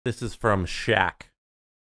This is from Shaq.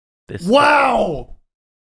 Wow!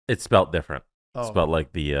 It's spelled different. Oh. It's spelled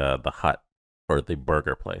like the hut or the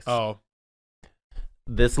burger place. Oh.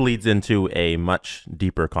 This leads into a much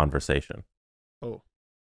deeper conversation. Oh.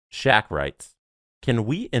 Shaq writes, "Can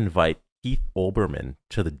we invite Keith Olbermann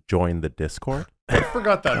to join the Discord?" I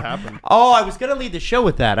forgot that happened. Oh, I was going to lead the show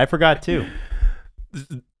with that. I forgot too.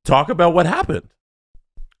 Talk about what happened.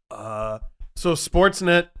 So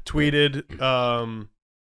Sportsnet tweeted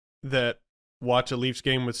that watch a Leafs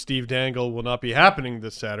game with Steve Dangle will not be happening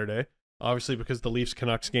this Saturday, obviously because the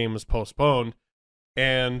Leafs-Canucks game was postponed.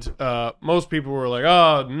 And most people were like,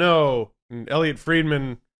 oh, no. And Elliot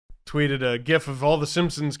Friedman tweeted a gif of all the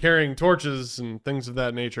Simpsons carrying torches and things of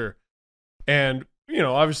that nature. And, you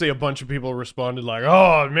know, obviously a bunch of people responded like,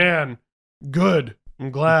 oh, man, good.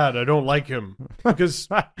 I'm glad. I don't like him. Because,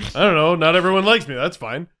 I don't know, not everyone likes me. That's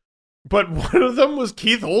fine. But one of them was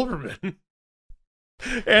Keith Olbermann.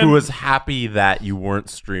 Who was happy that you weren't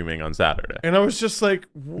streaming on Saturday. And I was just like,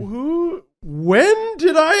 when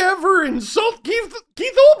did I ever insult Keith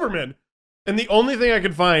Olbermann? And the only thing I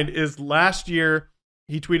could find is last year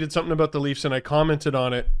he tweeted something about the Leafs and I commented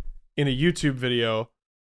on it in a YouTube video.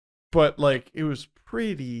 But, like, it was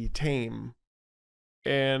pretty tame.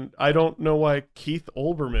 And I don't know why Keith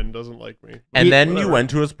Olbermann doesn't like me. And then you went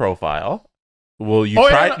to his profile. Well, you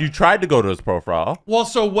tried to go to his profile. Well,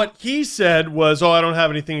 so what he said was, I don't have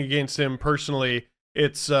anything against him personally.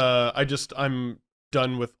 It's I'm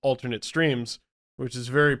done with alternate streams, which is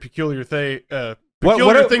a very peculiar thing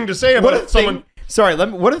to say about someone. Sorry,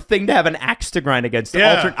 what a thing to have an axe to grind against.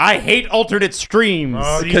 Yeah. I hate alternate streams.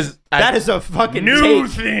 Because that is a fucking new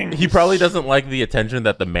thing. He probably doesn't like the attention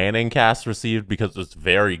that the Manning cast received because it's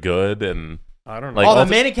very good. And I don't know. Like,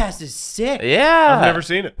 the Manning cast is sick. Yeah. I've never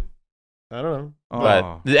seen it. I don't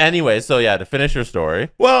know. But anyway, so yeah, to finish your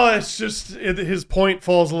story. Well, it's just his point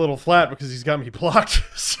falls a little flat because he's got me blocked.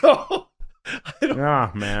 So I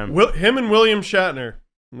don't. Man. Him and William Shatner.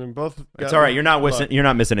 Both. It's all right. You're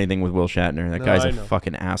not missing anything with Will Shatner. That guy's a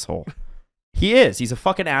fucking asshole. He is. He's a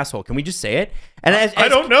fucking asshole. Can we just say it? And I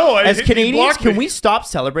don't know. As Canadians, can we stop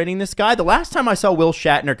celebrating this guy? The last time I saw Will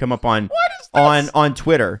Shatner come up on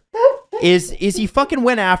Twitter. Is he fucking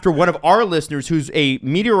went after one of our listeners who's a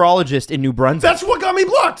meteorologist in New Brunswick. That's what got me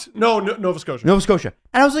blocked. No, Nova Scotia. Nova Scotia.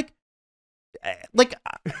 And I was like,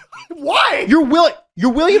 why? You're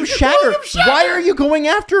William Shatner. Why are you going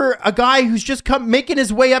after a guy who's just making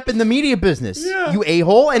his way up in the media business? Yeah. You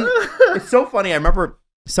a-hole. And it's so funny. I remember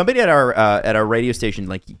somebody at our radio station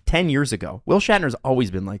like 10 years ago. Will Shatner's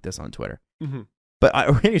always been like this on Twitter. Mm-hmm. But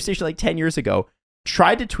a radio station like 10 years ago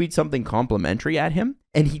tried to tweet something complimentary at him,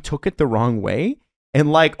 and he took it the wrong way,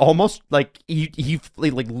 and like almost like he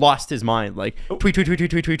like lost his mind, like tweet,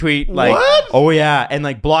 like what? Oh yeah, and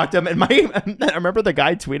like blocked him. And I remember the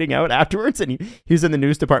guy tweeting out afterwards, and he was in the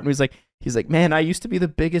news department. He's like, man, I used to be the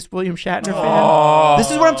biggest William Shatner fan.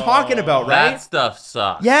 This is what I'm talking about, right? That stuff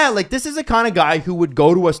sucks. Yeah, like this is the kind of guy who would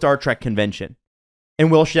go to a Star Trek convention,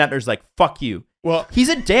 and Will Shatner's like, fuck you. Well, he's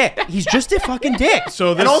a dick. He's just a fucking dick.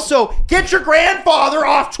 And also, get your grandfather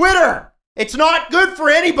off Twitter. It's not good for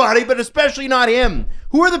anybody, but especially not him.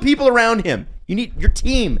 Who are the people around him? You need your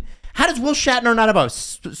team. How does Will Shatner not have a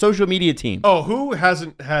social media team? Oh, who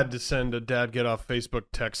hasn't had to send a dad get off Facebook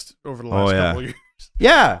text over the last couple years?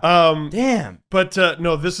 Yeah. Damn. But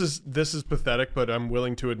no, this is pathetic, but I'm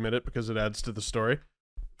willing to admit it because it adds to the story.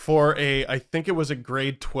 For I think it was a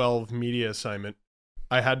grade 12 media assignment,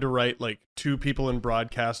 I had to write like 2 people in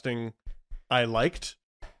broadcasting I liked.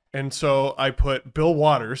 And so I put Bill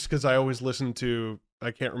Waters because I always listened to,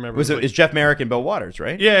 I can't remember. It's Jeff Merrick and Bill Waters,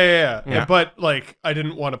 right? Yeah. But like, I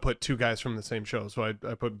didn't want to put 2 guys from the same show. So I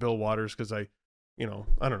put Bill Waters because I don't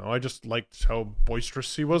know. I just liked how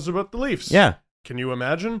boisterous he was about the Leafs. Yeah. Can you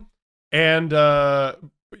imagine? And,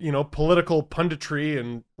 political punditry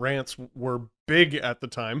and rants were big at the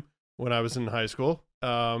time when I was in high school.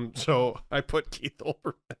 So I put Keith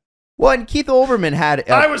Olbermann. Well, and Keith Olbermann had...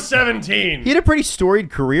 I was 17. He had a pretty storied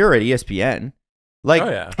career at ESPN. Like,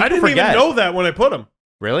 I didn't even know that when I put him.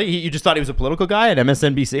 Really? You just thought he was a political guy at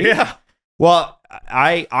MSNBC? Yeah. Well,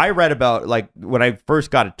 I read about, like, when I first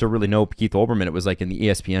got to really know Keith Olbermann, it was like in the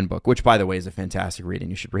ESPN book, which, by the way, is a fantastic read, and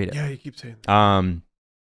you should read it. Yeah, you keep saying that.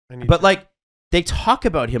 But, like, they talk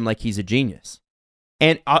about him like he's a genius.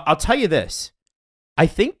 And I'll tell you this. I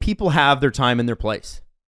think people have their time and their place.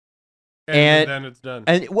 And then it's done.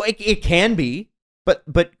 And well, it can be, but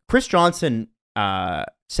Chris Johnson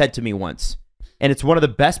said to me once, and it's one of the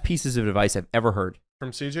best pieces of advice I've ever heard.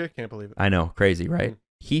 From CJ? Can't believe it. I know, crazy, right?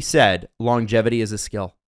 He said, longevity is a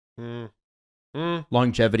skill.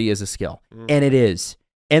 Longevity is a skill. And it is.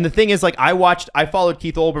 And the thing is, like, I followed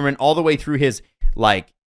Keith Olbermann all the way through his,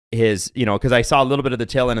 because I saw a little bit of the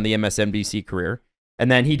tail end of the MSNBC career. And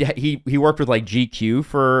then he worked with like GQ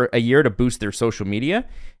for a year to boost their social media.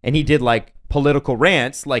 And he did like political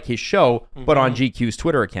rants, like his show, but on GQ's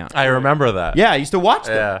Twitter account. I remember that. Yeah, I used to watch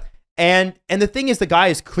them. Yeah. And the thing is, the guy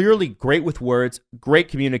is clearly great with words, great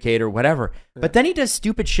communicator, whatever. But then he does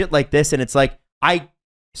stupid shit like this. And it's like,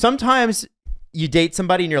 sometimes you date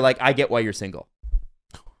somebody and you're like, I get why you're single.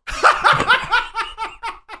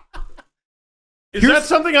 Is that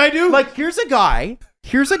something I do? Like, here's a guy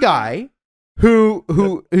who's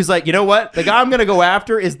like, you know what? The guy I'm gonna go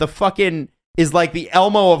after is like the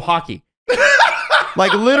Elmo of hockey.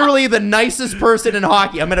 Like, literally the nicest person in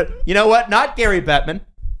hockey. You know what? Not Gary Bettman.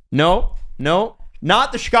 No.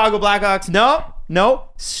 Not the Chicago Blackhawks. No.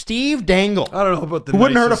 Steve Dangle. I don't know about the who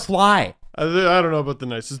wouldn't hurt a nicest. fly. I don't know about the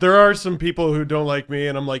nicest. There are some people who don't like me,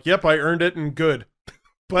 and I'm like, yep, I earned it and good.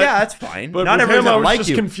 But, yeah, that's fine. But not with everyone's him, I gonna was like just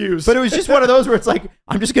you. confused. But it was just one of those where it's like,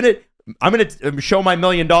 I'm gonna show my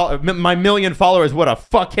 $1 million followers what a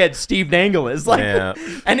fuckhead Steve Dangle is. Like, Yeah.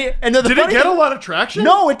 and did it get a lot of traction?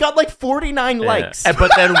 No, it got like 49 likes.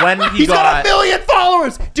 But then when He's got 1 million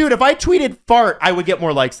followers, dude. If I tweeted fart, I would get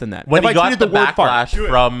more likes than that. when if he I got tweeted the word fart. backlash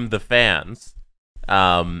from the fans,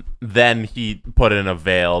 then he put in a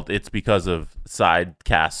veiled. It's because of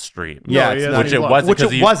sidecast stream. Yeah, No, it's he not- hasn't which it blocked. wasn't. Which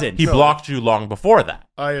 'cause it he, wasn't. He No. blocked you long before that.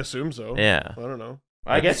 I assume so. Yeah. I don't know.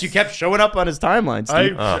 I guess you kept showing up on his timeline, I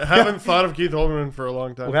Steve. haven't thought of Keith Olbermann for a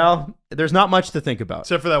long time. Well, there's not much to think about.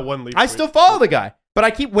 Except for that one leaf. I still follow the guy, but I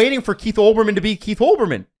keep waiting for Keith Olbermann to be Keith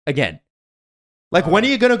Olbermann again. Like, when are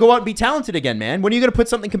you going to go out and be talented again, man? When are you going to put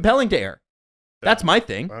something compelling to air? That's my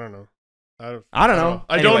thing. I don't know. I don't know.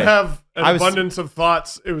 I Anyway, don't have an I was- abundance of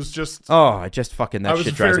thoughts. It was just. Oh, I just fucking, I that was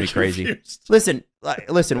shit drives very me crazy. confused.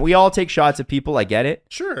 Listen, we all take shots at people. I get it.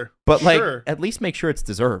 Sure. But, like, sure. at least make sure it's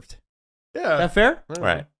deserved. Yeah. Is that fair? I don't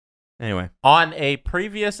Right. know. Anyway. On a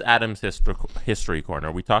previous Adams history corner,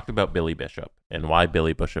 we talked about Billy Bishop and why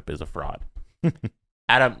Billy Bishop is a fraud.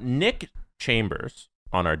 Adam, Nick Chambers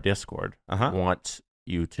on our Discord wants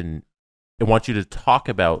you to talk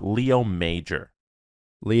about Leo Major.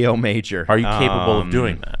 Leo Major. Are you capable of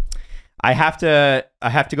doing that? I have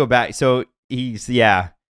to go back. So he's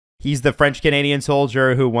the French Canadian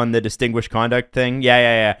soldier who won the distinguished conduct thing.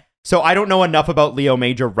 Yeah. So I don't know enough about Leo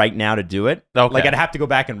Major right now to do it. Okay. Like, I'd have to go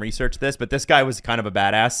back and research this, but this guy was kind of a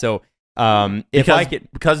badass. So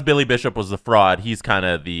because Billy Bishop was the fraud, he's kind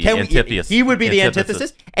of the antithesis. He would be the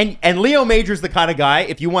antithesis. And Leo Major's the kind of guy,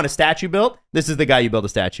 if you want a statue built, this is the guy you build a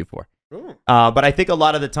statue for. Ooh. But I think a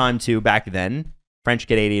lot of the time too, back then, French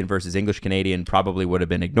Canadian versus English Canadian probably would have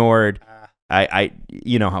been ignored.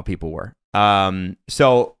 You know how people were.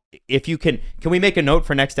 So if you can we make a note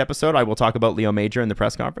for next episode? I will talk about Leo Major in the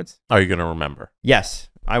press conference. Are you going to remember? Yes,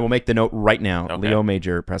 I will make the note right now. Okay. Leo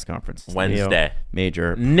Major press conference. Wednesday. Leo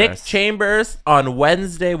Major. Nick press. Chambers on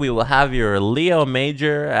Wednesday. We will have your Leo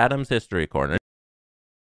Major Adams History Corner.